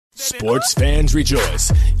Sports fans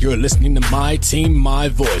rejoice. You're listening to My Team, My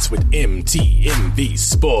Voice with MTMV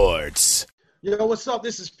Sports. Yo, what's up?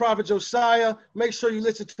 This is Prophet Josiah. Make sure you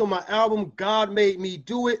listen to my album, God Made Me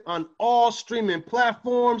Do It, on all streaming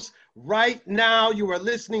platforms. Right now, you are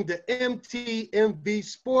listening to MTMV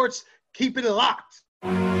Sports. Keep it locked.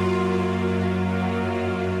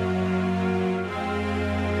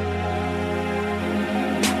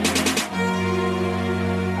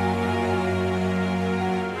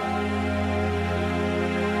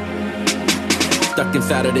 Stuck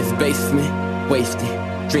inside of this basement, wasted.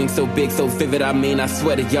 Dream so big, so vivid, I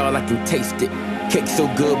swear to y'all, I can taste it. Cake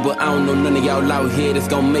so good, but I don't know none of y'all out here that's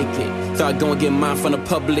gonna make it. So I go and get mine from the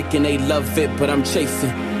public and they love it, but I'm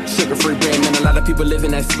chasing sugar-free bread, man. A lot of people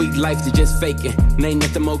living that sweet life, they just faking. And ain't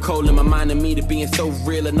nothing more cold in my mind than me to being so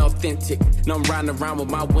real and authentic. And I'm riding around with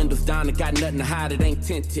my windows down and got nothing to hide, it ain't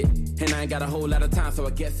tinted. And I ain't got a whole lot of time, so I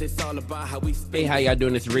guess it's all about how we spend. Hey, how y'all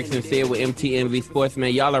doing? It's Rick Sincere with MTMV Sports,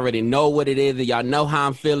 man. Y'all already know what it is, and y'all know how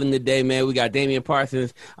I'm feeling today, man. We got Damian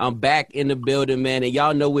Parsons. I'm back in the building, man, and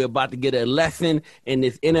y'all know we're about to get a lesson in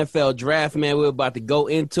this NFL draft, man. We're about to go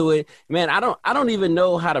into it. Man, I don't even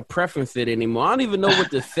know how to preference it anymore. I don't even know what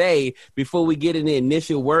to say before we get in the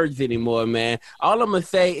initial words anymore, man. All I'm going to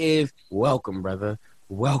say is welcome, brother.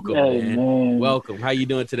 Welcome, man. Welcome. How you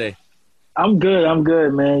doing today? I'm good,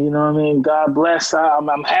 man. You know what I mean? God bless. I'm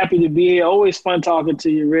happy to be here. Always fun talking to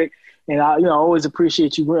you, Rick. And I always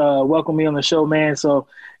appreciate you welcoming me on the show, man. So,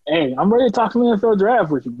 hey, I'm ready to talk some NFL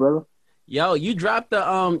draft with you, brother. Yo, you dropped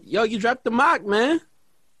the mock, man.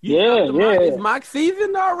 Yeah. It's mock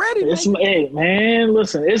season already, man. Hey, man,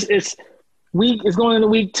 listen, it's going into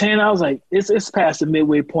week 10. I was like, it's past the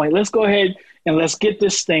midway point. Let's go ahead and let's get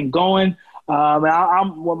this thing going.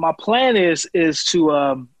 What my plan is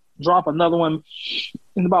to drop another one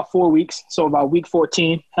in about 4 weeks. So about week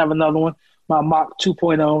 14, have another one, my mock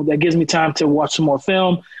 2.0. That gives me time to watch some more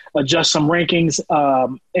film, adjust some rankings,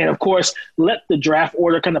 and of course, let the draft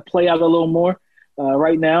order kind of play out a little more.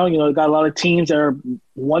 Right now, got a lot of teams that are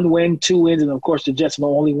 1 win, 2 wins, and of course, the Jets are the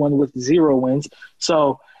only one with 0 wins.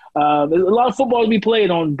 So there's a lot of football to be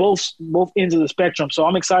played on both ends of the spectrum. So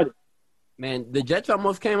I'm excited. Man, the Jets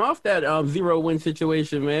almost came off that 0-win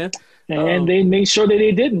situation, man. And they made sure that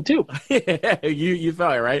they didn't, too. you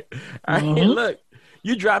felt it, right? All right, look,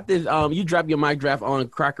 you dropped this. You dropped your mock draft on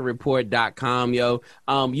crockerreport.com, yo.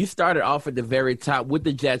 You started off at the very top with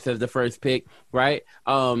the Jets as the first pick, right?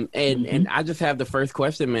 And I just have the first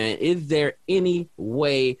question, man. Is there any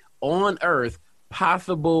way on earth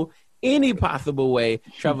any possible way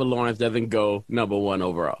Trevor Lawrence doesn't go number 1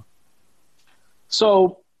 overall?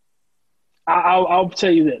 So I'll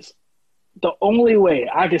tell you this. The only way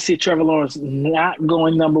I can see Trevor Lawrence not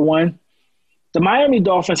going number 1, the Miami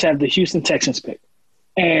Dolphins have the Houston Texans pick.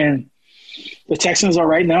 And the Texans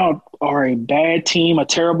right now are a bad team, a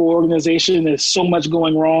terrible organization. There's so much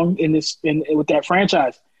going wrong with that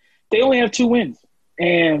franchise. They only have 2 wins.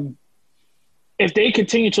 And if they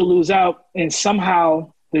continue to lose out and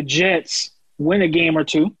somehow the Jets win a game or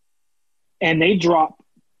 2 and they drop,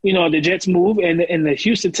 the Jets move and the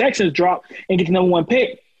Houston Texans drop and get the number 1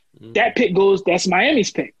 pick, that pick that's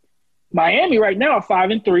Miami's pick. Miami right now are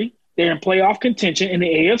 5-3. They're in playoff contention in the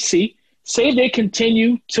AFC. Say they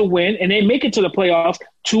continue to win and they make it to the playoffs,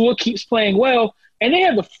 Tua keeps playing well, and they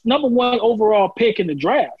have the number 1 overall pick in the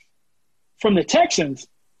draft from the Texans.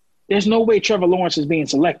 There's no way Trevor Lawrence is being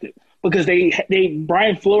selected because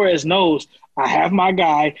Brian Flores knows, I have my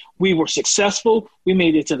guy. We were successful. We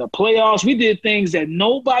made it to the playoffs. We did things that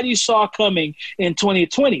nobody saw coming in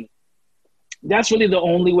 2020. That's really the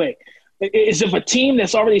only way. Is if a team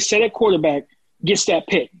that's already set at quarterback gets that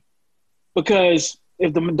pick. Because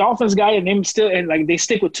if the Dolphins got it and they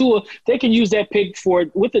stick with Tua, they can use that pick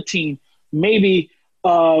with the team. Maybe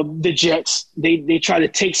the Jets, they try to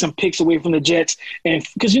take some picks away from the Jets. And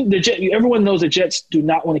because everyone knows the Jets do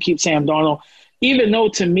not want to keep Sam Darnold. Even though,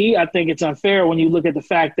 to me, I think it's unfair when you look at the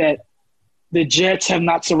fact that the Jets have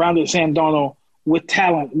not surrounded Sam Darnold with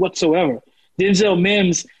talent whatsoever. Denzel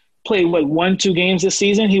Mims played, 1-2 games this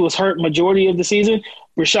season? He was hurt majority of the season.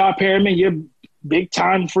 Rashad Perriman, your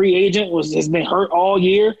big-time free agent, has been hurt all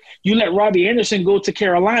year. You let Robbie Anderson go to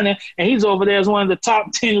Carolina, and he's over there as one of the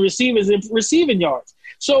top 10 receivers in receiving yards.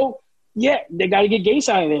 So, yeah, they got to get Gase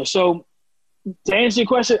out of there. So, to answer your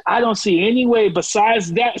question, I don't see any way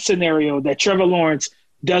besides that scenario that Trevor Lawrence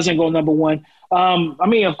doesn't go number 1.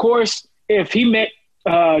 Of course, if he met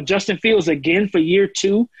Justin Fields again for year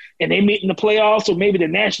 2 and they meet in the playoffs or maybe the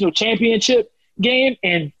national championship game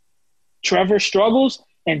and Trevor struggles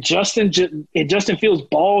and Justin Fields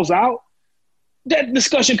balls out, that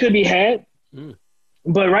discussion could be had.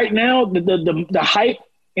 But right now, the hype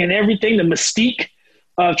and everything, the mystique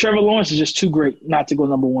of Trevor Lawrence is just too great not to go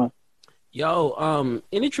number one. Yo,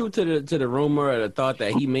 any truth to the rumor or the thought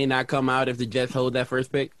that he may not come out if the Jets hold that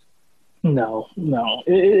first pick? No.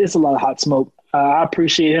 It's a lot of hot smoke. I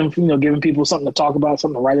appreciate him, giving people something to talk about,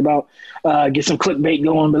 something to write about, get some clickbait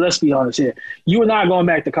going. But let's be honest here. You are not going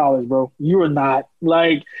back to college, bro. You are not.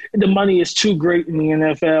 Like, the money is too great in the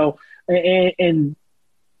NFL. And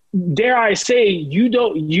dare I say, you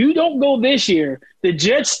don't go this year. The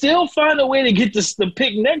Jets still find a way to get the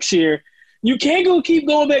pick next year. You can't keep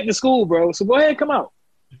going back to school, bro. So go ahead, come out.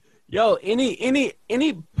 Yo, any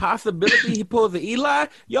possibility he pulls an Eli?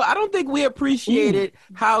 Yo, I don't think we appreciated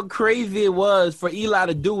how crazy it was for Eli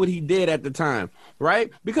to do what he did at the time, right?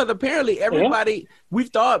 Because apparently everybody we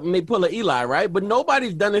thought may pull an Eli, right? But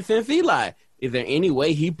nobody's done it since Eli. Is there any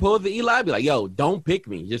way he pulls the Eli? Be like, yo, don't pick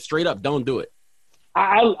me. Just straight up, don't do it.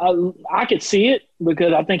 I could see it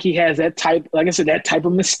because I think he has that type, like I said, that type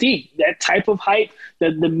of mystique, that type of hype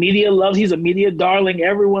that the media loves. He's a media darling.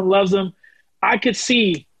 Everyone loves him. I could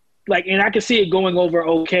see. And I can see it going over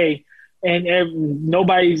okay, and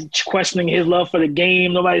nobody's questioning his love for the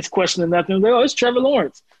game. Nobody's questioning nothing. Like, oh, it's Trevor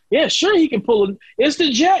Lawrence. Yeah, sure, he can pull it. It's the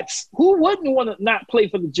Jets. Who wouldn't want to not play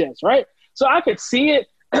for the Jets, right? So I could see it.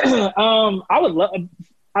 I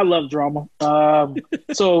love drama.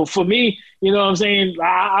 So for me, you know what I'm saying?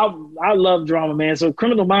 I love drama, man. So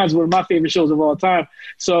Criminal Minds is one of my favorite shows of all time.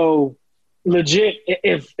 So legit,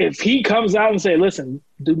 if he comes out and say, listen,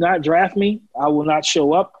 do not draft me, I will not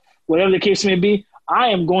show up. Whatever the case may be, I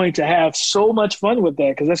am going to have so much fun with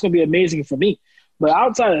that because that's going to be amazing for me. But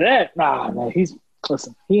outside of that,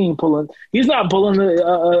 he ain't pulling. He's not pulling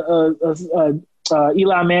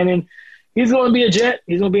Eli Manning. He's going to be a Jet.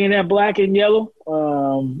 He's going to be in that black and yellow.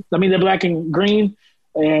 The black and green,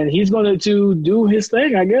 and he's going to do his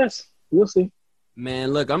thing. I guess we'll see.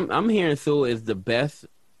 Man, look, I'm hearing Sewell is the best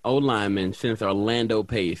O-lineman since Orlando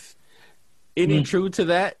Pace. Any truth to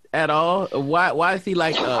that at all? Why is he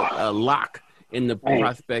like a lock in the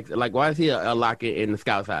prospects? Like, why is he a lock in the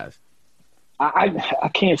scouts' eyes? I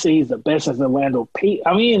can't say he's the best as Orlando Pace.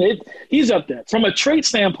 I mean, he's up there. From a trait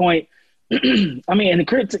standpoint, and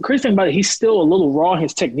the crazy thing about it, he's still a little raw in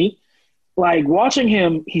his technique. Like, watching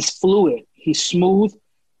him, he's fluid. He's smooth.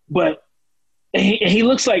 But he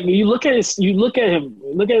looks like, you look at him,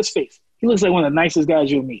 look at his face. He looks like one of the nicest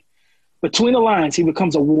guys you'll meet. Between the lines, he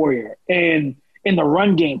becomes a warrior. And in the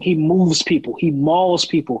run game, he moves people. He mauls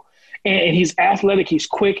people. And he's athletic. He's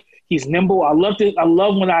quick. He's nimble. I loved it. I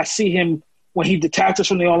love when I see him, when he detaches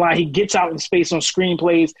from the online, he gets out in space on screen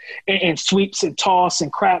plays and sweeps and toss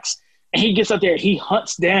and cracks. And he gets out there. He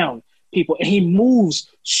hunts down people. And he moves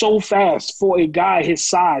so fast for a guy his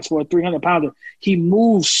size, for a 300-pounder. He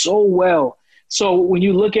moves so well. So when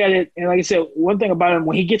you look at it, and like I said, one thing about him,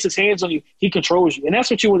 when he gets his hands on you, he controls you. And that's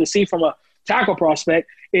what you want to see from a tackle prospect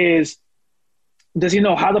is, does he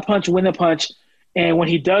know how to punch, when to punch? And when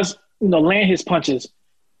he does, land his punches,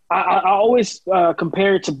 I always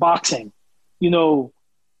compare it to boxing.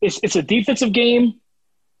 It's a defensive game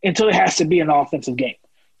until it has to be an offensive game.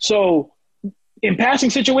 So in passing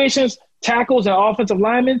situations, tackles and offensive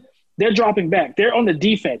linemen, they're dropping back. They're on the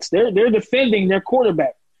defense. They're defending their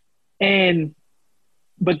quarterback.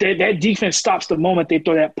 But that defense stops the moment they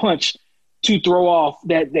throw that punch to throw off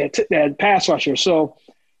that pass rusher. So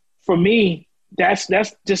for me, that's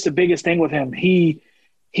just the biggest thing with him.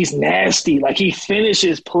 He's nasty. Like, he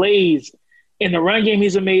finishes plays. In the run game,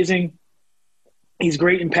 he's amazing. He's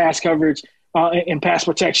great in pass coverage, in pass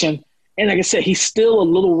protection. And like I said, he's still a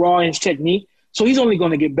little raw in his technique. So he's only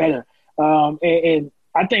going to get better. And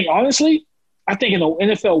I think, honestly, in the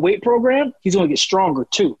NFL weight program, he's going to get stronger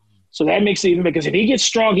too. So that makes it even, because if he gets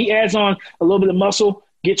strong, he adds on a little bit of muscle,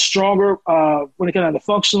 gets stronger when it comes to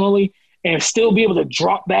functionally, and still be able to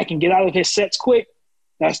drop back and get out of his sets quick.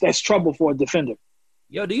 That's trouble for a defender.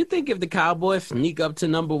 Yo, do you think if the Cowboys sneak up to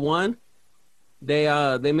number one,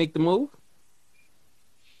 they make the move?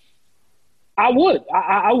 I would.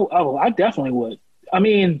 I definitely would. I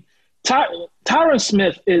mean, Tyron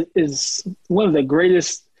Smith is one of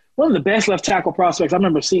the best left tackle prospects I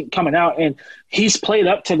remember seeing coming out, and he's played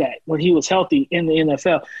up to that when he was healthy in the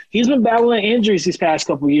NFL. He's been battling injuries these past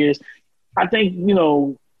couple of years. I think,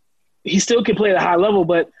 he still can play at a high level,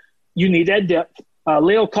 but you need that depth.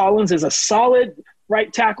 Leo Collins is a solid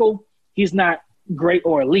right tackle. He's not great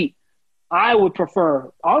or elite. I would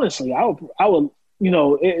prefer, honestly, I would,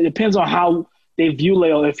 it depends on how they view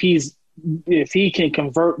Leo. If he can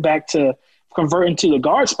convert into the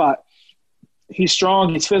guard spot, he's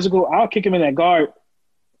strong, he's physical. I'll kick him in that guard.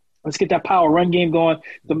 Let's get that power run game going,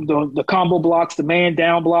 the combo blocks, the man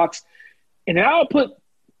down blocks. And then I'll put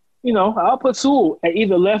I'll put Sewell at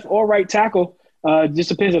either left or right tackle. Just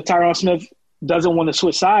depends if Tyron Smith doesn't want to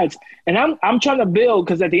switch sides. And I'm trying to build,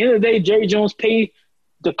 because at the end of the day, Jerry Jones paid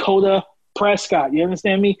Dakota Prescott. You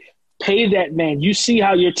understand me? Pay that man. You see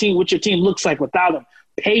how what your team looks like without him.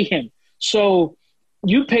 Pay him. So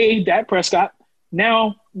you pay Dak Prescott.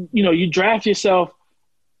 Now, you draft yourself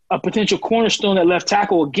a potential cornerstone at left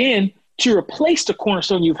tackle again to replace the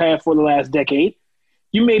cornerstone you've had for the last decade.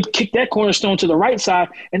 You may kick that cornerstone to the right side,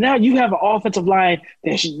 and now you have an offensive line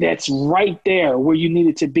that's right there where you need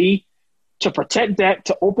it to be to protect that,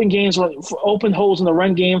 to open holes in the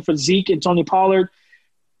run game for Zeke and Tony Pollard.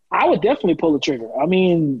 I would definitely pull the trigger. I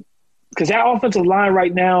mean, because that offensive line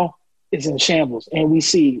right now is in shambles, and we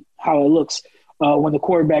see how it looks when the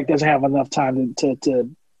quarterback doesn't have enough time to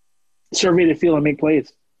survey the field and make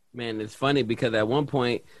plays. Man, it's funny because at one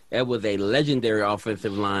point it was a legendary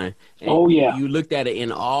offensive line. And you looked at it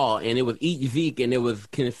in awe, and it was each Zeke, and it was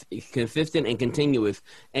consistent and continuous.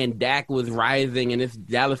 And Dak was rising, and this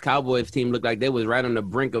Dallas Cowboys team looked like they was right on the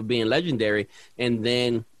brink of being legendary. And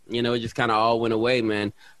then it just kind of all went away,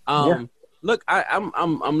 man. Look,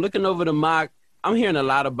 I'm looking over the mock. I'm hearing a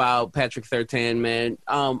lot about Patrick Surtain, man.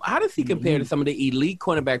 How does he compare to some of the elite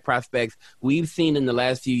cornerback prospects we've seen in the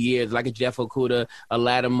last few years, like a Jeff Okudah, a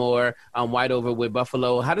Lattimore, White over with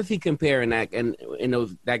Buffalo? How does he compare in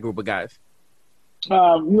that group of guys?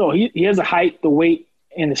 He has the height, the weight,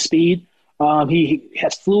 and the speed. He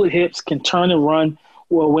has fluid hips, can turn and run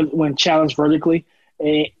when challenged vertically.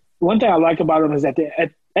 And one thing I like about him is that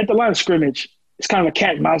at the line of scrimmage, it's kind of a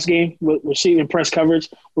cat and mouse game with receiving press coverage,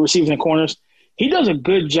 with receiving the corners. He does a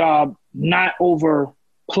good job not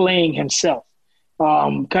overplaying himself,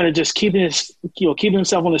 kind of just keeping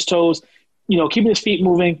himself on his toes, keeping his feet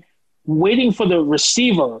moving, waiting for the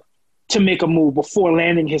receiver to make a move before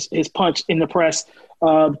landing his punch in the press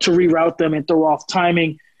to reroute them and throw off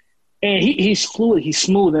timing. And he's fluid, he's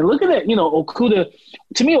smooth. And look at that, Okudah.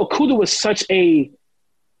 To me, Okudah was such a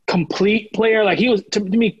complete player. Like, he was, to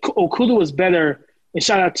me, Okudah was better. And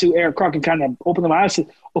shout out to Eric Crockett, kind of opened my eyes.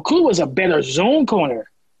 Okudah was a better zone corner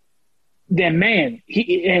than man.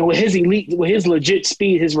 And with his legit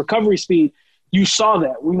speed, his recovery speed, you saw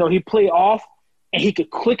that. He played off, and he could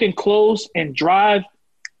click and close and drive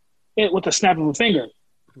it with a snap of a finger.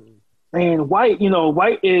 And White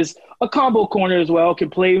is a combo corner as well, can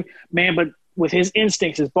play man, but with his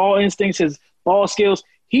instincts, his ball skills,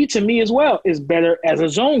 he, to me as well, is better as a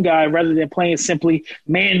zone guy rather than playing simply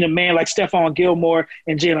man-to-man like Stephon Gilmore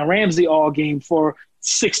and Jalen Ramsey all game for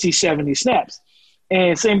 60, 70 snaps.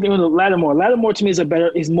 And same thing with Lattimore. Lattimore, to me,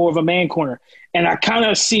 is more of a man corner. And I kind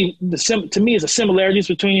of see, to me, is the similarities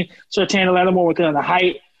between Surtain and Lattimore with kind of the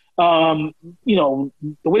height, the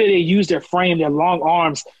way that they use their frame, their long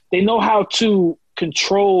arms. They know how to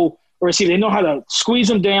control a receiver. They know how to squeeze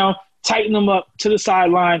them down, tighten them up to the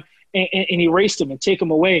sideline, and erase them and take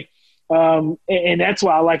them away. And that's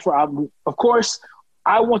why I like of course,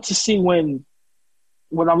 I want to see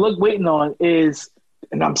what I'm waiting on is,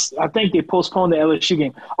 and I think they postponed the LSU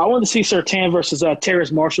game. I want to see Surtain versus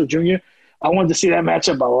Terrace Marshall Jr. I wanted to see that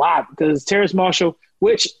matchup a lot because Terrace Marshall,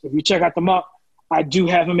 which if you check out the mock, I do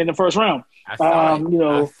have him in the first round. I saw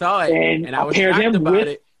it, and I was shocked about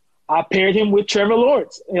it. I paired him with Trevor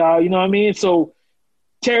Lawrence. You know what I mean? So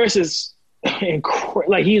Terrace is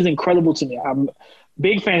he's incredible to me. I'm a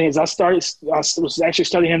big fan of his. I was actually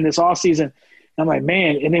studying him this offseason. I'm like,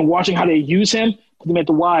 man, and then watching how they use him, put him at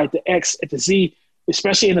the Y, at the X, at the Z,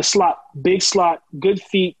 especially in the slot, big slot, good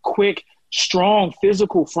feet, quick, strong,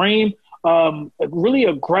 physical frame, really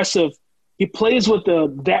aggressive. He plays with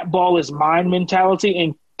that ball is mine mentality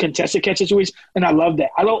in contested catch situations, and I love that.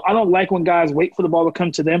 I don't like when guys wait for the ball to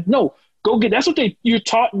come to them. No, go get. That's what you're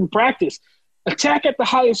taught in practice. Attack at the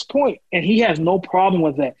highest point, and he has no problem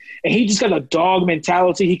with that. And he just got a dog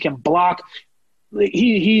mentality. He can block.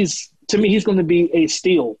 He's to me, he's going to be a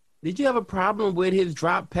steal. Did you have a problem with his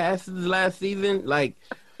drop passes last season? Like,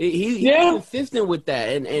 he's consistent with that,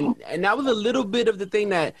 and that was a little bit of the thing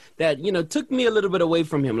that took me a little bit away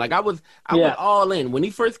from him. Like, I went all in when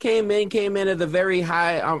he first came in as a very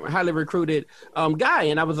highly recruited guy,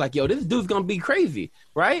 and I was like, yo, this dude's gonna be crazy,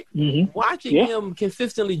 right? Mm-hmm. Watching him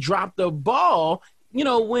consistently drop the ball,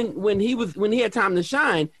 when he had time to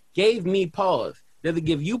shine, gave me pause. Does it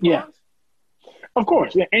give you pause? Yeah. Of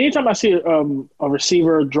course. Yeah. Anytime I see a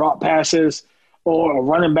receiver drop passes or a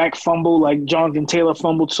running back fumble, like Jonathan Taylor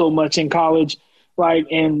fumbled so much in college,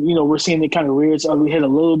 and we're seeing it kind of rear its ugly head a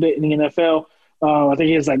little bit in the NFL. I think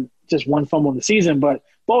he has just one fumble in the season, but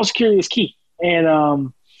ball security is key.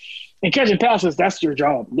 And catching passes, that's your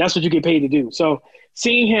job. That's what you get paid to do. So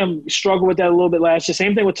seeing him struggle with that a little bit last year,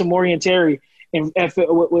 same thing with Tamorrion Terry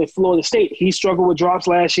with Florida State. He struggled with drops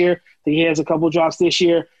last year. He has a couple drops this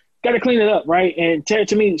year. Got to clean it up, right? And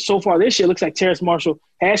to me, so far this year, it looks like Terrace Marshall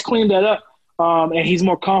has cleaned that up, and he's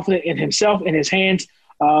more confident in himself, in his hands.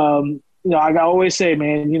 I always say,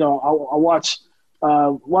 man, I watch a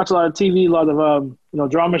lot of TV, a lot of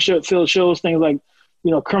drama-filled shows, things like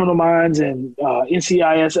Criminal Minds and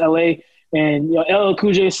NCIS LA. And LL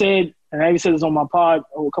Cool J said, and I even said this on my pod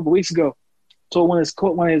a couple weeks ago, told one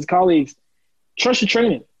of his colleagues, trust your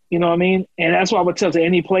training. You know what I mean? And that's what I would tell to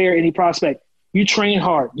any player, any prospect. You train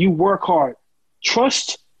hard. You work hard.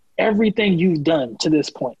 Trust everything you've done to this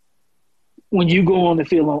point. When you go on the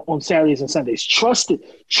field on Saturdays and Sundays, trust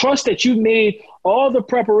it. Trust that you've made all the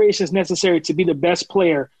preparations necessary to be the best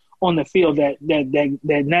player on the field that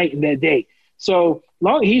night and that day. So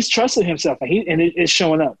long he's trusted himself, and it's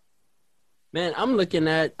showing up. Man, I'm looking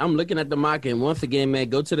at the mock, and once again, man,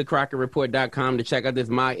 go to thecrockerreport.com to check out this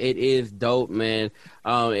mock. It is dope, man.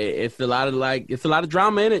 It's a lot of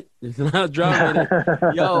drama in it. There's a lot of drama in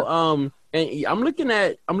it. Yo, and I'm looking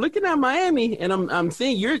at Miami, and I'm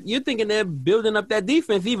seeing you're thinking they're building up that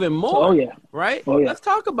defense even more. Oh yeah, right. Oh yeah. Let's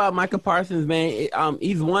talk about Micah Parsons, man.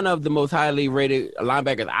 He's one of the most highly rated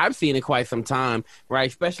linebackers I've seen in quite some time, right?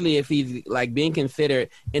 Especially if he's like being considered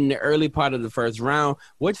in the early part of the first round.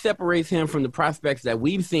 What separates him from the prospects that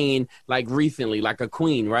we've seen like recently, like a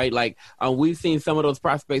Queen, right? Like we've seen some of those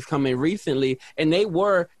prospects come in recently, and they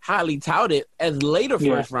were highly touted as later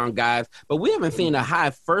first round guys, but we haven't seen a high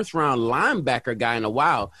first round linebacker guy in a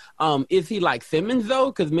while. Is he like Simmons though?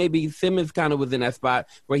 Because maybe Simmons kind of was in that spot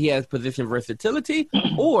where he has position versatility,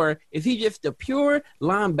 or is he just a pure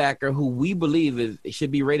linebacker who we believe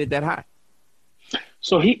should be rated that high?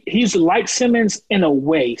 So he's like Simmons in a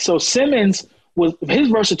way. So Simmons his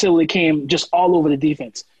versatility came just all over the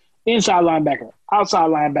defense: inside linebacker, outside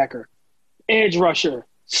linebacker, edge rusher,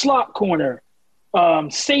 slot corner,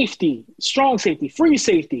 safety, strong safety, free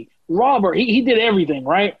safety, robber. He did everything,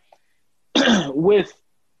 right? With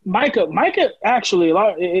Micah actually,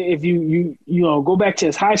 if you go back to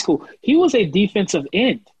his high school, he was a defensive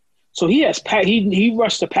end. So he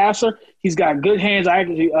rushed the passer. He's got good hands. I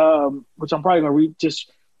actually, which I'm probably gonna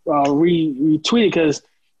retweet it because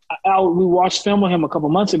we watched film of him a couple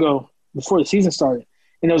months ago before the season started,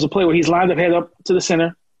 and there was a play where he's lined up head up to the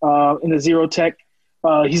center in the zero tech.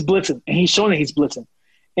 He's blitzing, and he's showing that he's blitzing,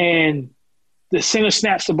 and the center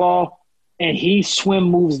snaps the ball. And he swim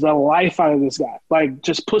moves the life out of this guy. Like,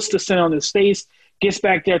 just puts the center on his face, gets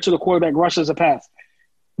back there to the quarterback, rushes a pass.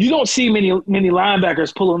 You don't see many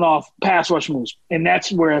linebackers pulling off pass rush moves, and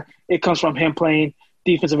that's where it comes from, him playing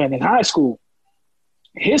defensive end in high school.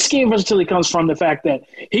 His scheme versatility comes from the fact that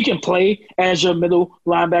he can play as your middle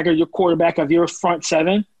linebacker, your quarterback of your front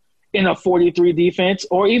seven in a 43 defense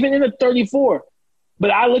or even in a 34. But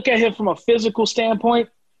I look at him from a physical standpoint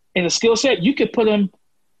and the skill set. You could put him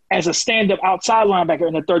as a stand-up outside linebacker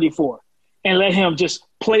in the 34 and let him just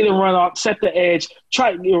play the run off, set the edge,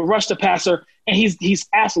 try to rush the passer, and he's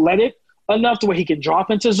athletic enough to where he can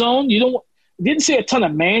drop into zone. Didn't see a ton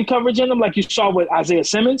of man coverage in him like you saw with Isaiah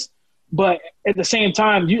Simmons, but at the same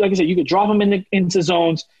time, like I said, you could drop him into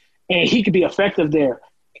zones, and he could be effective there.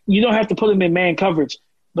 You don't have to put him in man coverage.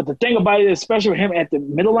 But the thing about it, especially with him at the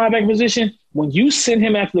middle linebacker position, when you send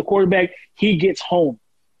him after the quarterback, he gets home.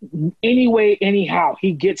 Anyway, anyhow,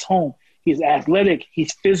 he gets home. He's athletic.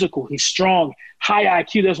 He's physical. He's strong. High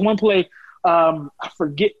IQ. There's one play, I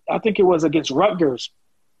think it was against Rutgers.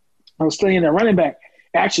 I was studying their running back.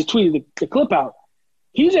 I actually tweeted the clip out.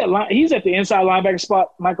 He's at the inside linebacker spot,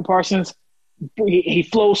 Micah Parsons. He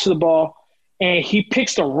flows to the ball, and he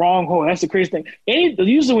picks the wrong hole. That's the crazy thing.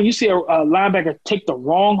 Usually when you see a linebacker take the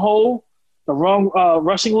wrong hole, the wrong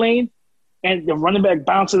rushing lane, and the running back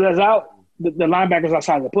bounces us out, the linebacker's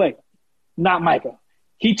outside of the play. Not Micah.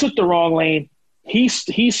 He took the wrong lane. He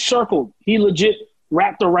circled. He legit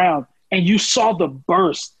wrapped around. And you saw the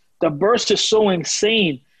burst. The burst is so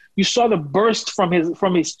insane. You saw the burst from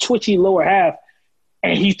his twitchy lower half,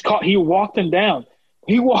 and he walked him down.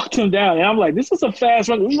 He walked him down. And I'm like, this is a fast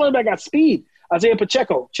run. This running back got speed. Isaiah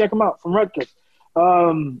Pacheco. Check him out from Rutgers.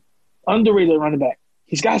 Underrated running back.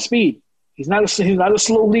 He's got speed. He's not a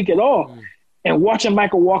slow leak at all. And watching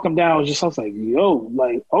Michael walk him down was just, I was like, yo,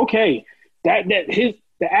 like, okay, the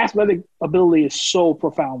athletic ability is so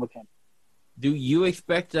profound with him. Do you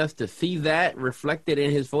expect us to see that reflected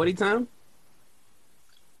in his 40 time?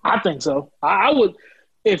 I think so. I would,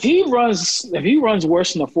 if he runs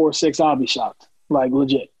worse than a 4.6, I'll be shocked. Like,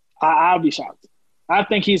 legit. I'll be shocked. I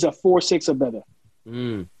think he's a 4.6 or better.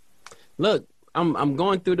 Look, I'm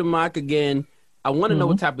going through the mock again. I want to know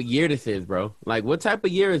what type of year this is, bro. Like, what type of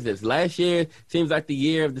year is this? Last year seems like the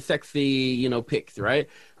year of the sexy, picks, right?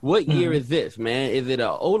 What year is this, man? Is it a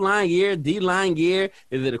O-line year, D-line year?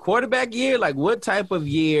 Is it a quarterback year? Like, what type of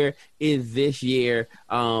year is this year,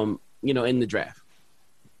 in the draft?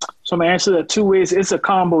 So I'm going to answer that two ways. It's a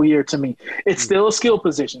combo year to me. It's still a skill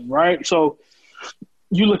position, right? So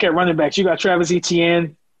you look at running backs. You got Travis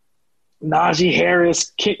Etienne, Najee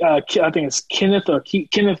Harris, I think it's Kenneth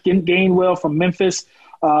Gainwell from Memphis.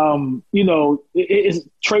 It's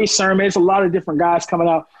Trey Sermon. It's a lot of different guys coming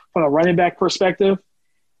out from a running back perspective.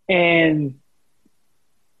 And,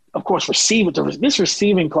 of course, this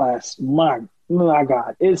receiving class, my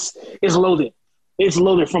God, it's loaded. It's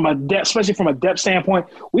loaded from a depth, especially from a depth standpoint.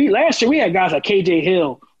 Last year we had guys like KJ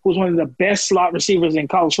Hill, who was one of the best slot receivers in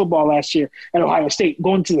college football last year at Ohio State,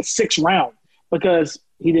 going to the 6th round because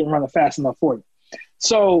he didn't run it fast enough for it.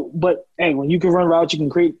 So, but hey, when you can run routes,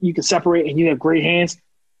 you can separate, and you have great hands.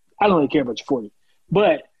 I don't really care about your 40.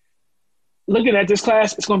 But looking at this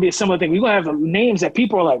class, it's going to be a similar thing. We're going to have names that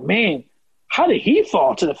people are like, man, how did he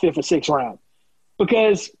fall to the 5th or 6th round?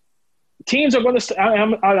 Because teams are going to – I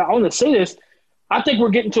want to say this. I think we're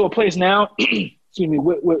getting to a place now,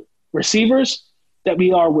 with receivers that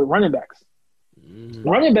we are with running backs.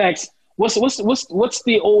 Running backs, what's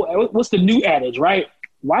the new adage, right?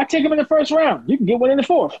 Why take them in the 1st round? You can get one in the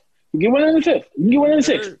 4th. You can get one in the 5th. You can get one in the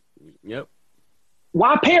 6th. Yep.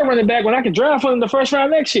 Why pay a running back when I can draft one in the 1st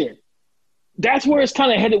round next year? That's where it's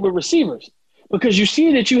kind of headed with receivers, because you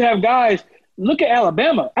see that you have guys. Look at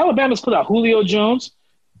Alabama. Alabama's put out Julio Jones,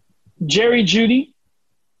 Jerry Jeudy,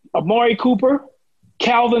 Amari Cooper,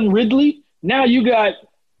 Calvin Ridley. Now you got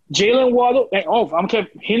Jalen Waddle.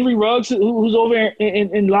 Henry Ruggs, who's over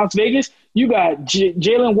in Las Vegas. You got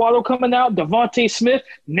Jalen Waddle coming out, Devontae Smith.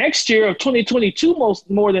 Next year of 2022,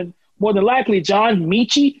 more than likely, John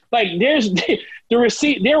Mechie. Like, there's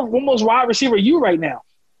they're almost wide receiver you right now.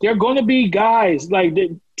 They're going to be guys, like,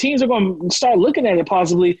 the teams are going to start looking at it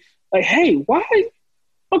possibly like, hey, why?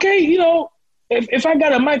 Okay, if I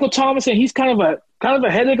got a Michael Thomas and he's kind of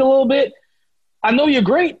a headache a little bit, I know you're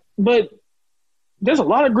great, but there's a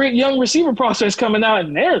lot of great young receiver prospects coming out,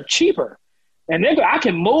 and they're cheaper. And I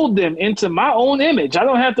can mold them into my own image. I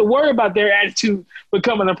don't have to worry about their attitude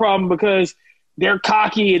becoming a problem because they're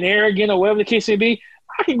cocky and arrogant or whatever the case may be.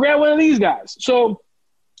 I can grab one of these guys. So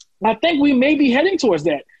I think we may be heading towards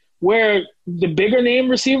that, where the bigger name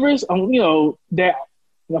receivers, that,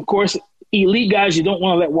 of course, elite guys you don't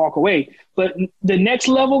want to let walk away. But the next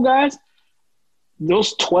level guys,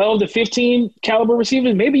 those 12 to 15 caliber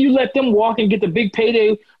receivers, maybe you let them walk and get the big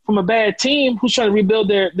payday from a bad team who's trying to rebuild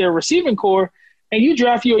their receiving core, and you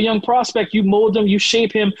draft you a young prospect, you mold them, you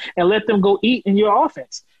shape him, and let them go eat in your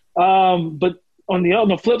offense. But on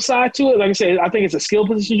the flip side to it, like I said, I think it's a skill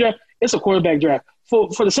position draft. It's a quarterback draft for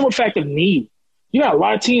the simple fact of need. You got a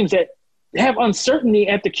lot of teams that have uncertainty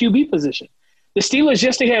at the QB position. The Steelers,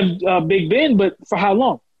 yes, they have Big Ben, but for how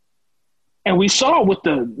long? And we saw what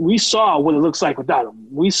it looks like without him.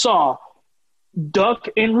 We saw Duck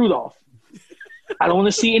and Rudolph. I don't want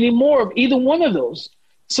to see any more of either one of those.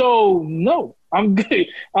 So no, I'm good.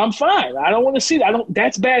 I'm fine. I don't want to see that.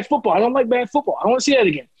 That's bad football. I don't like bad football. I don't want to see that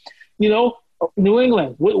again. New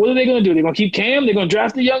England, what are they going to do? They're going to keep Cam? They're going to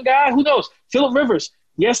draft a young guy? Who knows? Phillip Rivers.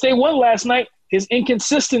 Yes, they won last night. His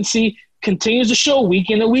inconsistency continues to show week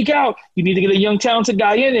in and week out. You need to get a young, talented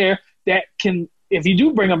guy in there that can, if you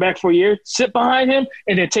do bring him back for a year, sit behind him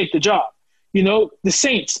and then take the job. The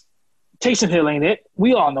Saints, Taysom Hill ain't it.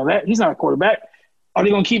 We all know that. He's not a quarterback. Are they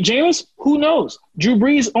going to keep Jameis? Who knows? Drew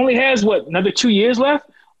Brees only has, another 2 years left?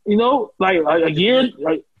 Like a year?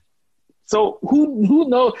 So who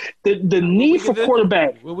knows? The need for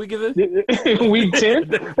quarterback. Will we give it? Week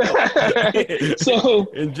 10. So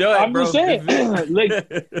enjoy, I'm bro. just saying,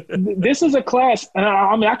 this is a class, and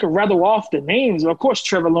I could rattle off the names. Of course,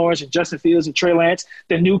 Trevor Lawrence and Justin Fields and Trey Lance,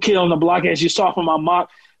 the new kid on the block, as you saw from my mock,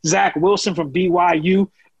 Zach Wilson from BYU,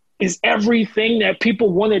 is everything that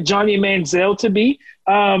people wanted Johnny Manziel to be.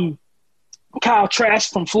 Kyle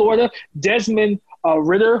Trask from Florida, Desmond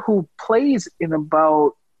Ritter, who plays in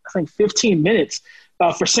about, I think, 15 minutes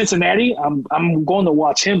for Cincinnati. I'm going to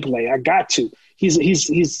watch him play. I got to. He's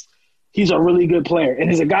a really good player, and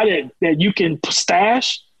he's a guy that you can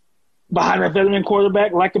stash behind a veteran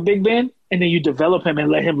quarterback like a Big Ben, and then you develop him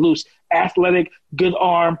and let him loose. Athletic, good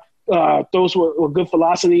arm, throws with good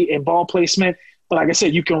velocity and ball placement. But like I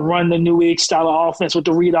said, you can run the new age style of offense with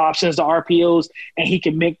the read options, the RPOs, and he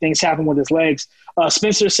can make things happen with his legs.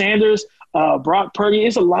 Spencer Sanders, Brock Purdy.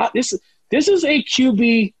 It's a lot. This is a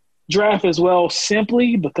QB draft as well,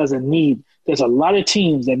 simply because of need. There's a lot of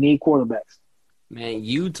teams that need quarterbacks. Man,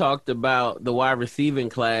 you talked about the wide receiving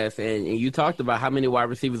class, and you talked about how many wide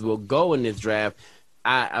receivers will go in this draft.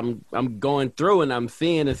 I'm going through and I'm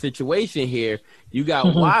seeing a situation here. You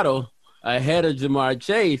got Waddle ahead of Jamar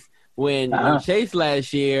Chase when Chase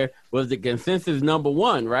last year was the consensus number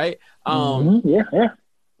one, right? Yeah.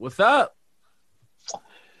 What's up?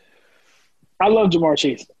 I love Jamar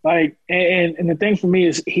Chase. Like, and the thing for me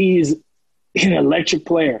is he's an electric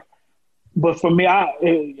player. But for me,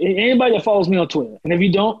 anybody that follows me on Twitter, and if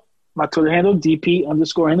you don't, my Twitter handle,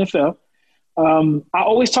 DP_NFL, I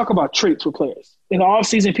always talk about traits with players. In the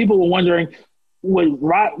offseason, people were wondering, would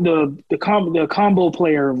the combo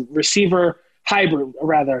player, receiver, hybrid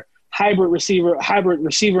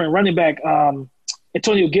receiver and running back,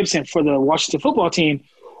 Antonio Gibson for the Washington football team,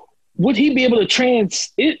 would he be able to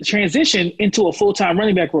transition into a full-time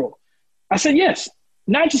running back role? I said yes.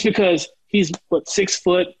 Not just because he's 6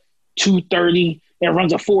 foot, 230, and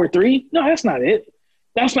runs a 4.3. No, that's not it.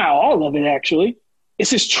 That's not all of it, actually.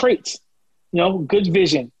 It's his traits. Good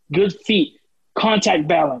vision, good feet, contact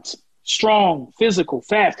balance, strong, physical,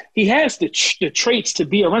 fast. He has the traits to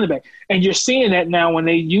be a running back. And you're seeing that now when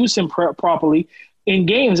they use him properly in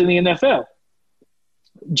games in the NFL.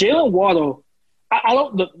 Jalen Waddle,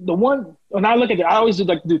 the one, when I look at it, I always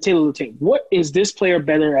like to do tailor to tape. What is this player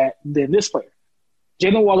better at than this player?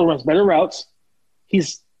 Jalen Waddle runs better routes.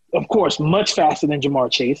 He's, of course, much faster than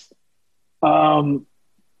Jamar Chase.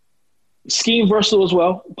 Scheme versatile as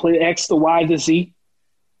well. Play X, the Y, the Z.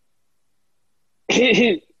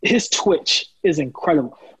 His twitch is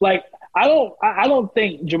incredible. Like, I don't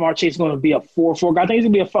think Jamar Chase is going to be a 4-4 guy. I think he's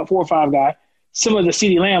going to be a 4 or 5 guy, similar to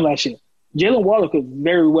CeeDee Lamb last year. Jalen Waddle could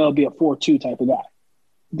very well be a 4-2 type of guy.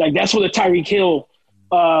 Like, that's where the Tyreek Hill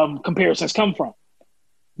comparisons come from.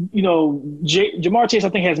 Jamar Chase, I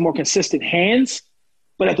think, has more consistent hands,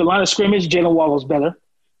 but at the line of scrimmage, Jalen Waddle's better.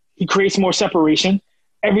 He creates more separation.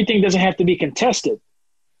 Everything doesn't have to be contested.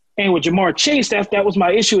 And with Jamar Chase, that was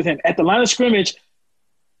my issue with him. At the line of scrimmage,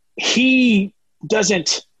 he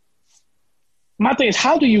doesn't – my thing is,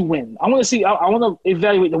 how do you win? I want to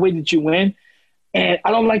evaluate the way that you win, and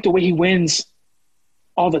I don't like the way he wins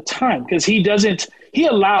all the time because he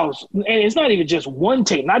allows – and it's not even just one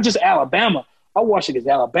tape, not just Alabama. I watched it against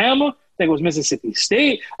Alabama. I think it was Mississippi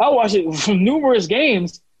State. I watched it from numerous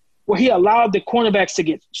games where he allowed the cornerbacks to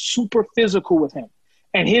get super physical with him.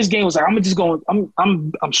 And his game was like,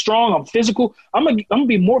 I'm strong, I'm physical. I'm gonna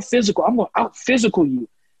be more physical. I'm gonna out physical you.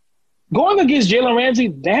 Going against Jalen Ramsey,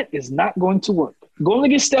 that is not going to work. Going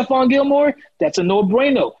against Stephon Gilmore, that's a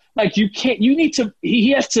no-brainer. Like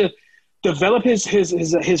he has to develop his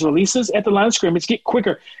releases at the line of scrimmage, get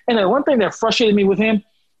quicker. And then one thing that frustrated me with him,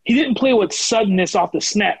 he didn't play with suddenness off the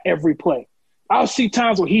snap every play. I'll see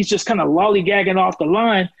times where he's just kind of lollygagging off the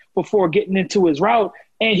line before getting into his route,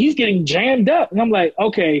 and he's getting jammed up. And I'm like,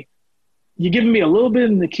 okay, you're giving me a little bit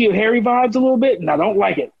of N'Keal Harry vibes a little bit, and I don't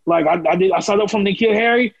like it. Like I saw that from N'Keal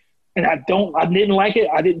Harry, and I didn't like it.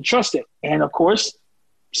 I didn't trust it. And of course,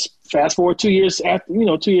 fast forward 2 years after,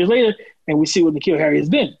 2 years later, and we see what N'Keal Harry has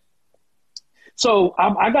been. So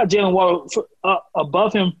I got Jalen Waddle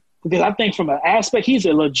above him because I think from an aspect, he's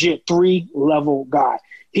a legit 3-level guy.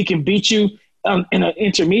 He can beat you in an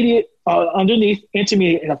intermediate, underneath,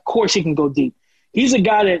 intermediate, and of course he can go deep. He's a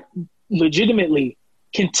guy that legitimately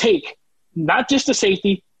can take not just the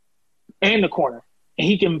safety and the corner, and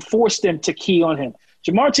he can force them to key on him.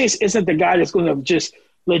 Jamar Chase isn't the guy that's going to just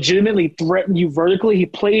legitimately threaten you vertically.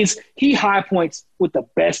 He high points with the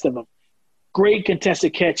best of them. Great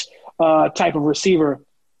contested catch type of receiver.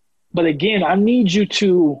 But again, I need you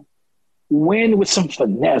to win with some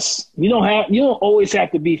finesse. You don't always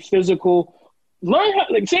have to be physical. Learn how,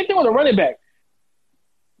 same thing with a running back.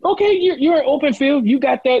 Okay, you're in open field. You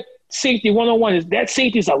got that safety one-on-one. That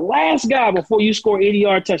safety is the last guy before you score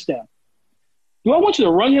 80-yard touchdown. Do I want you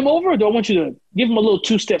to run him over, or do I want you to give him a little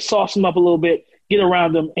two-step, sauce him up a little bit, get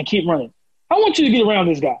around him, and keep running? I want you to get around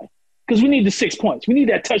this guy because we need the 6 points. We need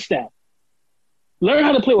that touchdown. Learn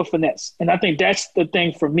how to play with finesse, and I think that's the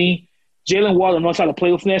thing for me. Jalen Waddle knows how to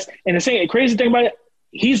play with finesse. And the crazy thing about it,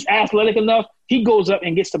 he's athletic enough. He goes up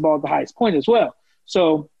and gets the ball at the highest point as well.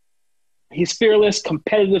 So he's fearless,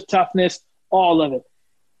 competitive toughness, all of it.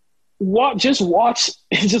 Just watch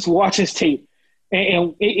his tape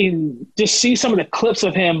and just see some of the clips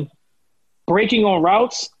of him breaking on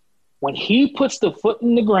routes. When he puts the foot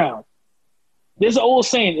in the ground, there's an old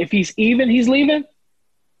saying, if he's even, he's leaving.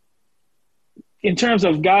 In terms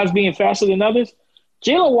of guys being faster than others,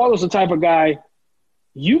 Jalen Waddle's the type of guy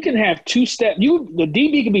you can have the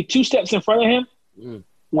DB can be 2 steps in front of him. Mm.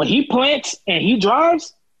 When he plants and he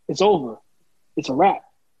drives, it's over. It's a wrap.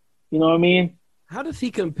 You know what I mean? How does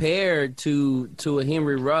he compare to a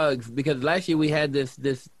Henry Ruggs? Because last year we had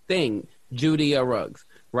this thing, Judy or Ruggs,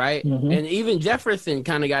 right? Mm-hmm. And even Jefferson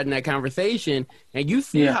kind of got in that conversation, and you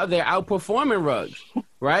see how they're outperforming Ruggs,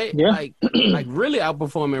 right? Yeah. Like really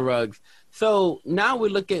outperforming Ruggs. So now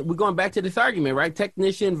we're going back to this argument, right?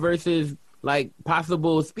 Technician versus like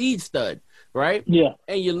possible speed stud, right? Yeah.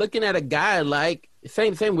 And you're looking at a guy like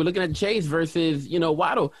same. We're looking at Chase versus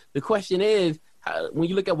Waddle. The question is, when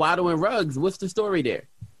you look at Waddle and Ruggs, what's the story there?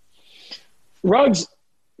 Ruggs,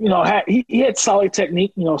 he had solid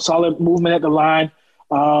technique, solid movement at the line,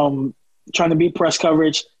 trying to beat press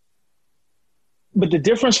coverage. But the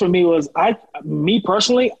difference for me was,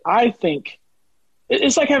 personally, I think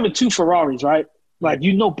it's like having two Ferraris, right? Like,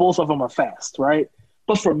 both of them are fast, right?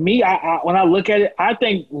 But for me, when I look at it, I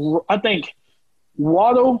think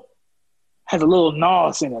Waddle has a little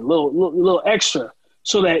nos in it, a little extra.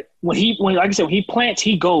 So that when he plants,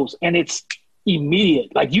 he goes, and it's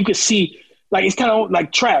immediate. Like you could see, like it's kind of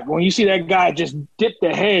like track. When you see that guy just dip the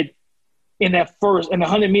head in the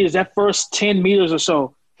 100 meters, that first 10 meters or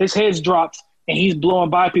so, his head drops and he's blowing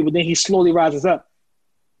by people. Then he slowly rises up.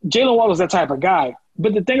 Jalen Waddle's that type of guy.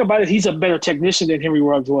 But the thing about it, he's a better technician than Henry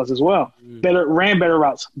Ruggs was as well. Ran better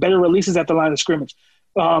routes, better releases at the line of scrimmage.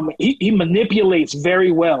 He manipulates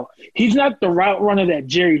very well. He's not the route runner that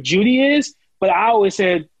Jerry Jeudy is. But I always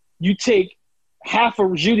said, you take half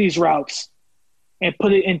of Judy's routes and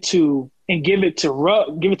put it into and give it to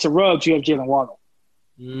Ruggs. You have Jalen Waddle.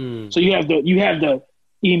 So you have the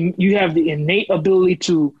innate ability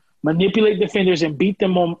to manipulate defenders and beat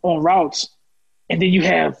them on routes, and then you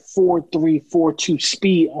have 4.3, 4.2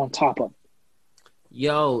 speed on top of it.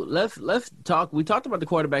 Yo, let's talk. We talked about the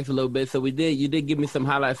quarterbacks a little bit, so you did give me some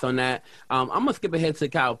highlights on that. I'm gonna skip ahead to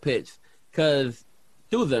Kyle Pitts because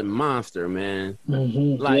he was a monster, man.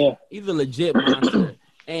 He's a legit monster.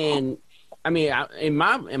 And I mean, in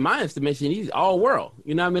my estimation, he's all world.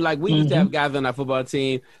 You know what I mean? Like we used to have guys on our football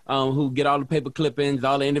team who get all the paper clippings,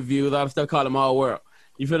 all the interviews, all the stuff, call them all world.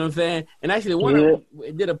 You feel what I'm saying? And actually, one of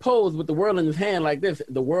them did a pose with the world in his hand like this,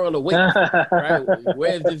 the world awaits, right?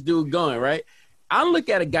 Where's this dude going, right? I look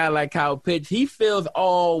at a guy like Kyle Pitts, he feels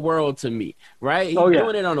all world to me, right? He's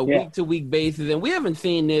doing it on a week-to-week basis, and we haven't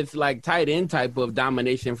seen this like tight end type of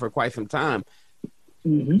domination for quite some time.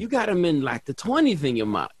 You got him in like the 20s in your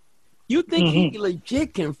mock. You think he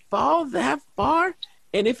legit can fall that far?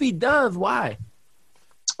 And if he does, why?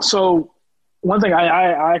 So one thing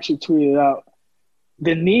I actually tweeted out,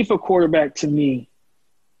 the need for quarterback to me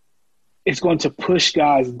is going to push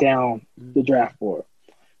guys down the draft board.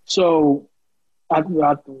 So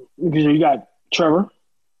you got Trevor,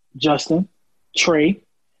 Justin, Trey,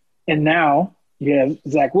 and now you have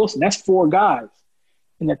Zach Wilson. That's 4 guys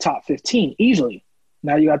in the top 15 easily.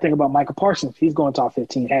 Now you got to think about Micah Parsons. He's going top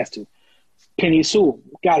 15, has to. Penny Sewell,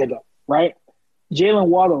 got to go, right? Jalen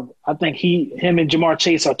Waddle, I think him and Jamar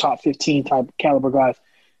Chase are top 15 type caliber guys.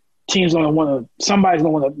 Somebody's going to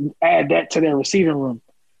want to add that to their receiving room.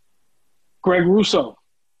 Greg Rousseau,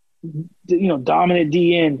 dominant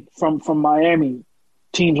DN from Miami.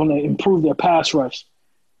 Teams want to improve their pass rush.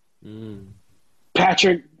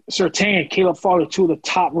 Patrick Surtain, Caleb Farley, 2 of the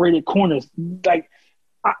top-rated corners. Like,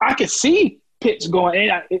 I could see Pitts going.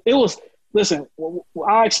 And it was – listen,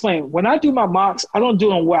 I'll explain. When I do my mocks, I don't do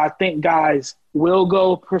them where I think guys will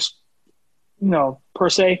go per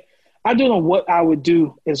se. I do know what I would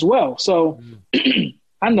do as well. So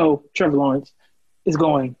I know Trevor Lawrence is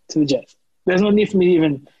going to the Jets. There's no need for me to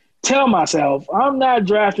even tell myself I'm not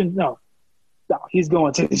drafting. No, he's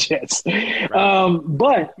going to the Jets. Right.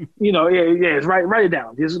 But it's write it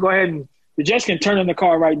down. Just go ahead and the Jets can turn in the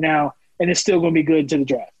car right now, and it's still going to be good to the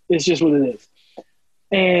draft. It's just what it is.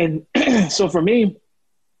 And so for me,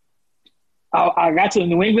 I got to the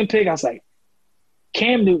New England pick. I was like,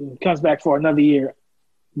 Cam Newton comes back for another year,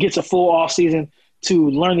 gets a full offseason to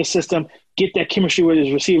learn the system, get that chemistry with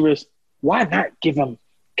his receivers. Why not give him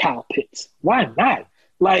Kyle Pitts? Why not?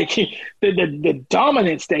 Like the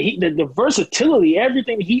dominance that the versatility,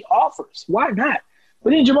 everything he offers. Why not? But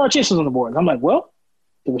then Jamar Chase was on the board. I'm like, well,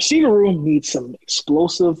 the receiver room needs some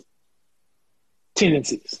explosive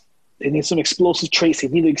tendencies. They need some explosive traits. They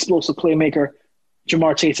need an explosive playmaker.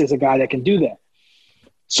 Jamar Chase is a guy that can do that.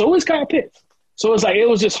 So is Kyle Pitts. So it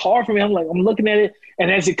was just hard for me. I'm looking at it, and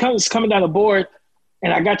as it comes coming down the board,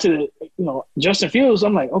 and I got to Justin Fields.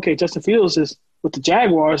 I'm like, okay, Justin Fields is with the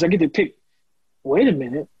Jaguars. I get to pick. Wait a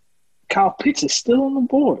minute, Kyle Pitts is still on the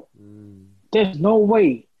board. There's no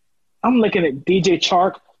way. I'm looking at DJ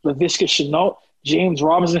Chark, Laviska Shenault, James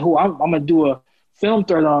Robinson, who I'm gonna do a film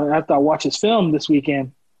thread on after I watch his film this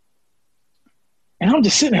weekend. And I'm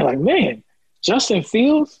just sitting there like, man, Justin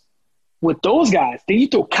Fields with those guys. Then you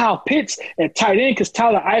throw Kyle Pitts at tight end because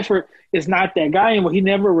Tyler Eifert is not that guy anymore. He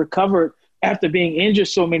never recovered after being injured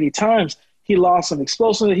so many times. He lost some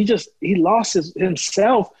explosiveness. He lost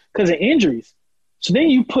himself because of injuries. So then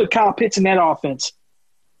you put Kyle Pitts in that offense,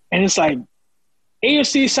 and it's like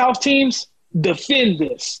AFC South teams defend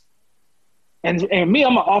this. And me,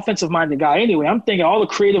 I'm an offensive-minded guy anyway. I'm thinking all the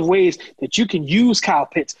creative ways that you can use Kyle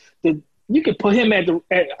Pitts. That you can put him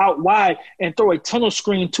out wide and throw a tunnel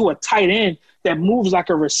screen to a tight end that moves like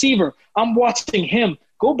a receiver. I'm watching him.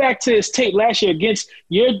 Go back to his tape last year against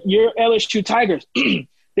your LSU Tigers.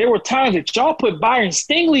 There were times that y'all put Byron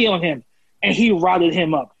Stingley on him, and he routed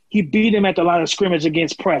him up. He beat him at the line of scrimmage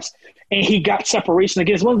against press, and he got separation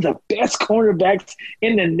against one of the best cornerbacks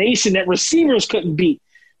in the nation that receivers couldn't beat.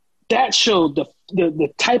 That showed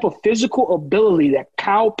the type of physical ability that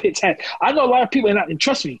Kyle Pitts had. I know a lot of people, and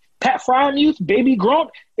trust me, Pat Freiermuth, Baby Gronk,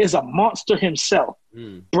 is a monster himself.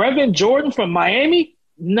 Brevin Jordan from Miami,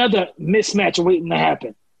 another mismatch waiting to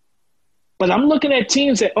happen. But I'm looking at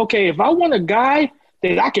teams that, okay, if I want a guy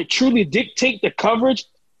that I could truly dictate the coverage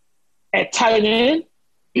at tight end,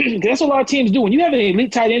 that's what a lot of teams do. When you have an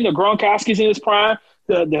elite tight end, the Gronkowski's in his prime,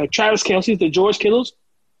 the Travis Kelce's, the George Kittles,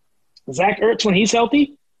 Zach Ertz when he's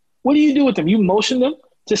healthy, what do you do with them? You motion them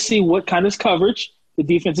to see what kind of coverage the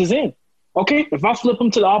defense is in. Okay, if I flip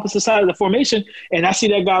them to the opposite side of the formation and I see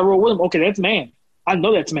that guy roll with him, okay, that's man. I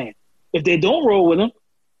know that's man. If they don't roll with him,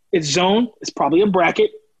 it's zone. It's probably a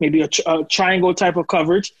bracket, maybe a triangle type of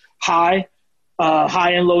coverage, high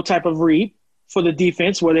and low type of read for the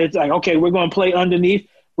defense, where it's like, okay, we're going to play underneath.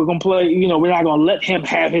 We're going to play, we're not going to let him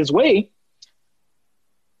have his way.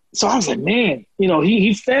 So I was like, man,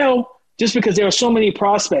 he fell just because there are so many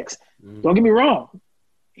prospects. Don't get me wrong.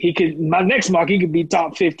 My next mark, he could be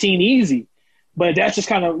top 15 easy. But that's just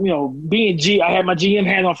kind of, being I had my GM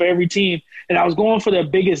hat on for every team, and I was going for their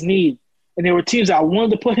biggest need. And there were teams I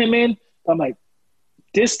wanted to put him in. I'm like,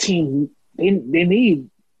 this team, they need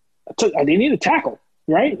a tackle,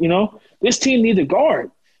 right? This team needs a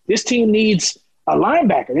guard. This team needs a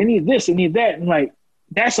linebacker. They need this, they need that. And like,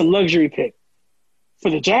 that's a luxury pick. For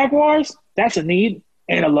the Jaguars, that's a need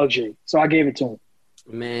and a luxury. So I gave it to him.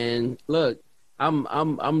 Man, look, I'm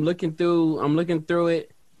looking through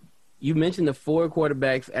it. You mentioned the 4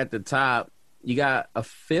 quarterbacks at the top. You got a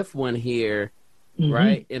 5th one here,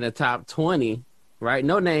 right, in the top 20, right?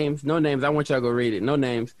 No names. I want y'all to go read it. No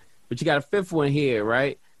names. But you got a 5th one here,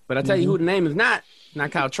 right? But I tell you who the name is not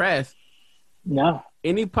Kyle Trask. No.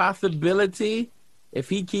 Any possibility, if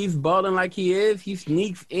he keeps balling like he is, he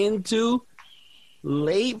sneaks into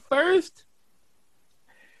late first?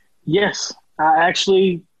 Yes. I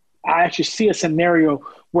actually see a scenario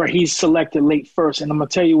where he's selected late first, and I'm gonna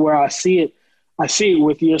tell you where I see it. I see it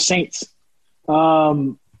with your Saints.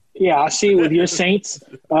 I see it with your Saints.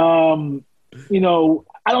 I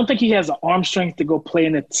don't think he has the arm strength to go play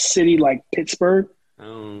in a city like Pittsburgh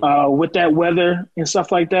with that weather and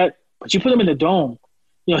stuff like that. But you put him in the dome.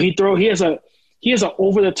 He has an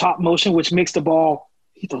over the top motion, which makes the ball.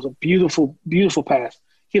 He throws a beautiful, beautiful pass.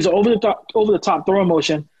 He has an over the top throwing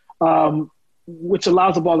motion, which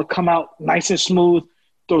allows the ball to come out nice and smooth.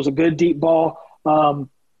 Throws a good deep ball.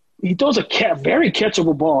 He throws a very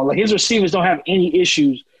catchable ball. Like, his receivers don't have any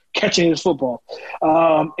issues catching his football.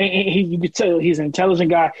 And you could tell he's an intelligent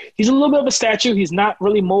guy. He's a little bit of a statue. He's not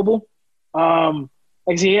really mobile.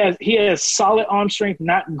 He has solid arm strength,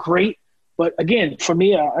 not great. But again, for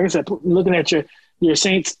me, like I said, looking at your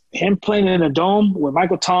Saints, him playing in a dome with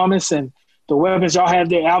Michael Thomas and the weapons y'all have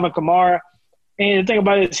there, Alvin Kamara. And the thing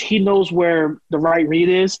about it is he knows where the right read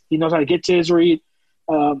is. He knows how to get to his read.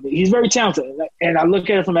 He's very talented. And I look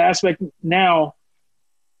at it from an aspect now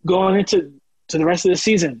going into the rest of the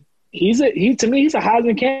season. To me, he's a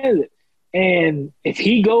Heisman candidate. And if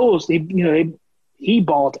he goes, he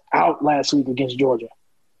balled out last week against Georgia.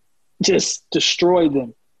 Just destroyed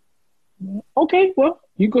them. Okay, well,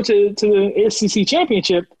 you go to the SEC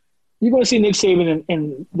championship, you're going to see Nick Saban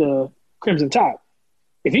and the Crimson Tide.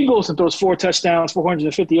 If he goes and throws 4 touchdowns,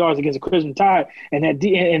 450 yards against the Crimson Tide, and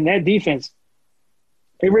that defense,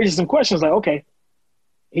 it raises some questions like, okay,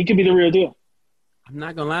 he could be the real deal. I'm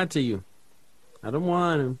not going to lie to you. I don't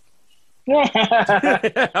want him.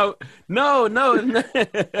 No.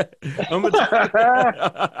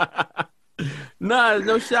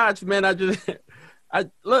 No shots, man.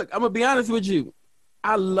 Look, I'm gonna be honest with you.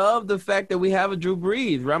 I love the fact that we have a Drew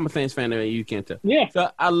Brees. I'm a Saints fan, and you can't tell. Yeah. So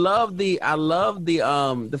I love the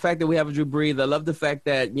fact that we have a Drew Brees. I love the fact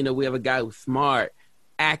that we have a guy who's smart,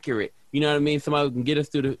 accurate. You know what I mean? Somebody who can get us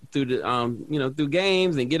through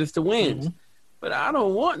games and get us to wins. but I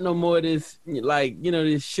don't want no more of this, like,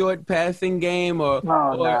 this short passing game or.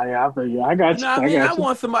 Yeah, I feel you. I got you. I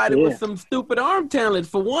want somebody with some stupid arm talent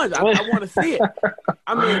for once. I want to see it.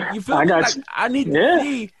 I mean, you feel me? Like, I need to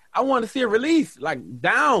see. I want to see a release, like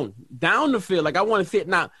down the field. Like I want to see it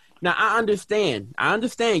now. Now I understand.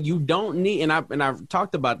 You don't need, and I've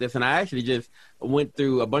talked about this, and I actually just went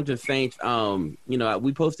through a bunch of Saints.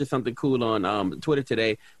 We posted something cool on Twitter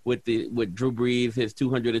today with Drew Brees, his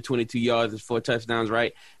 222 yards, his 4 touchdowns,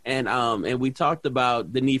 right? And we talked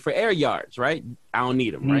about the need for air yards, right? I don't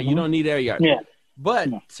need them, right? You don't need air yards. Yeah. But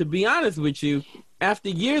to be honest with you, after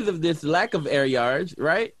years of this lack of air yards,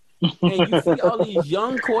 right? And you see all these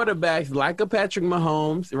young quarterbacks like a Patrick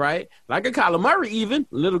Mahomes, right? Like a Kyler Murray even,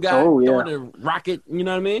 little guy throwing a rocket, you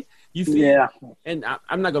know what I mean? You see, and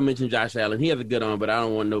I'm not going to mention Josh Allen. He has a good arm, but I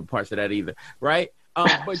don't want no parts of that either, right?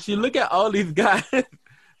 But you look at all these guys,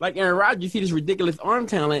 like Aaron Rodgers, you see this ridiculous arm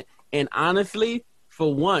talent, and honestly,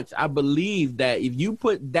 for once, I believe that if you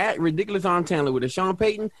put that ridiculous arm talent with a Sean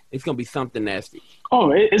Payton, it's going to be something nasty.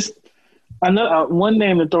 Oh, it's one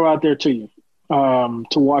name to throw out there to you.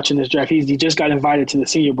 To watch in this draft. He just got invited to the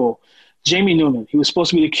Senior Bowl. Jamie Newman. He was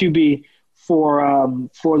supposed to be the QB for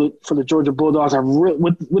the Georgia Bulldogs.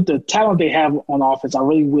 With the talent they have on offense, I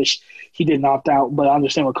really wish he didn't opt out. But I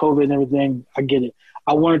understand with COVID and everything, I get it.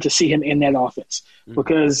 I wanted to see him in that offense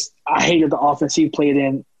because I hated the offense he played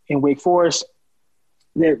in Wake Forest.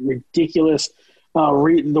 That ridiculous the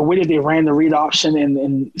way that they ran the read option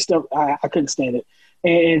and stuff. I couldn't stand it.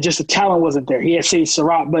 And just the talent wasn't there. He had Sage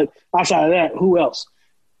Surratt, but outside of that, who else?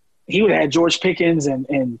 He would have had George Pickens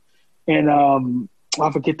and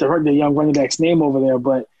I forget the young running back's name over there,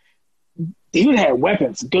 but he would have had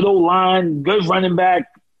weapons, good old line, good running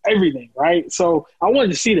back, everything, right? So I wanted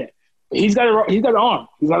to see that. He's got an arm. He's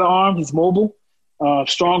got an arm. He's mobile,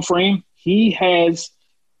 strong frame. He has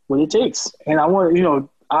what it takes, and I want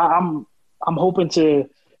I'm hoping to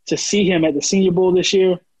see him at the Senior Bowl this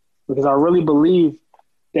year because I really believe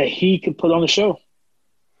that he could put on the show.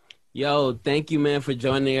 Yo, thank you, man, for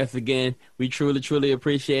joining us again. We truly, truly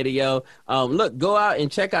appreciate it, yo. Look, go out and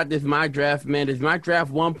check out this Mock Draft, man. This Mock Draft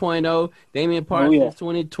 1.0, Damian Parsons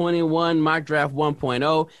 2021 Mock Draft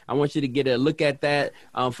 1.0. I want you to get a look at that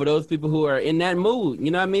for those people who are in that mood. You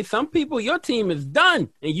know what I mean? Some people, your team is done,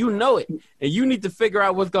 and you know it, and you need to figure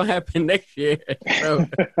out what's going to happen next year. So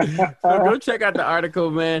go check out the article,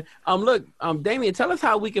 man. Look, Damian, tell us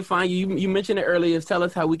how we can find you. You mentioned it earlier. Tell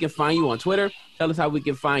us how we can find you on Twitter. Tell us how we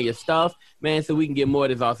can find your stuff, man, so we can get more of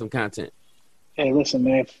this awesome content. Hey, listen,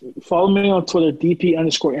 man, follow me on Twitter,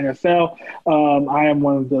 DP_NFL. I am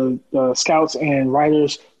one of the scouts and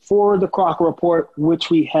writers for the Crocker Report, which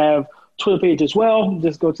we have Twitter page as well.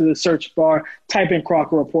 Just go to the search bar, type in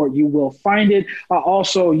Crocker Report. You will find it.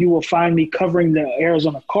 Also, you will find me covering the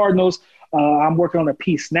Arizona Cardinals. I'm working on a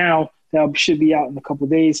piece now that should be out in a couple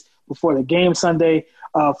of days before the game Sunday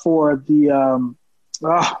for the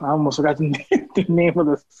I almost forgot the name of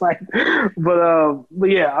the site. But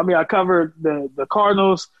yeah, I mean, I covered the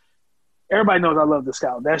Cardinals. Everybody knows I love the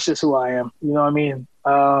Scout. That's just who I am. You know what I mean?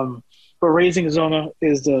 But Raising Arizona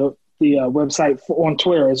is the website on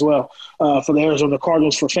Twitter as well for the Arizona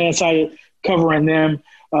Cardinals for FanSided, covering them.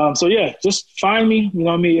 So, yeah, just find me. You know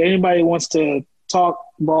what I mean? Anybody wants to talk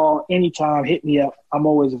ball anytime, hit me up. I'm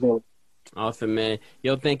always available. Awesome, man.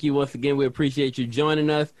 Yo, thank you once again. We appreciate you joining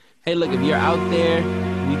us. Hey, look, if you're out there,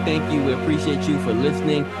 we thank you. We appreciate you for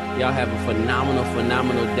listening. Y'all have a phenomenal,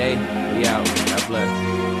 phenomenal day. We out. God bless.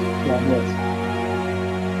 God bless.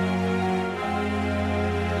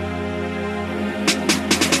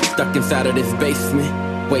 Stuck inside of this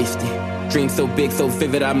basement, wasted. Dreams so big, so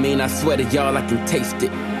vivid, I swear to y'all, I can taste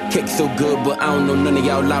it. Cake so good, but I don't know none of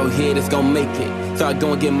y'all out here that's gonna make it. So I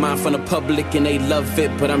go and get mine from the public, and they love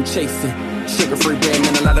it, but I'm chasing. Sugar-free bread,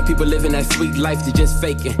 man, a lot of people living that sweet life, they just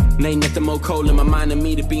faking. And ain't nothing more cold in my mind than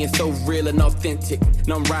me to being so real and authentic.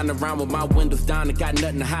 And I'm riding around with my windows down and got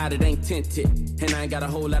nothing to hide, it ain't tinted. And I ain't got a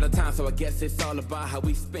whole lot of time, so I guess it's all about how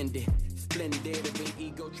we spend it. Splendid, of an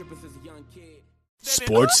ego tripping since a young kid.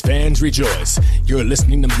 Sports fans rejoice. You're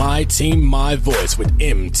listening to My Team, My Voice with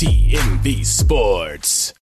MTMV Sports.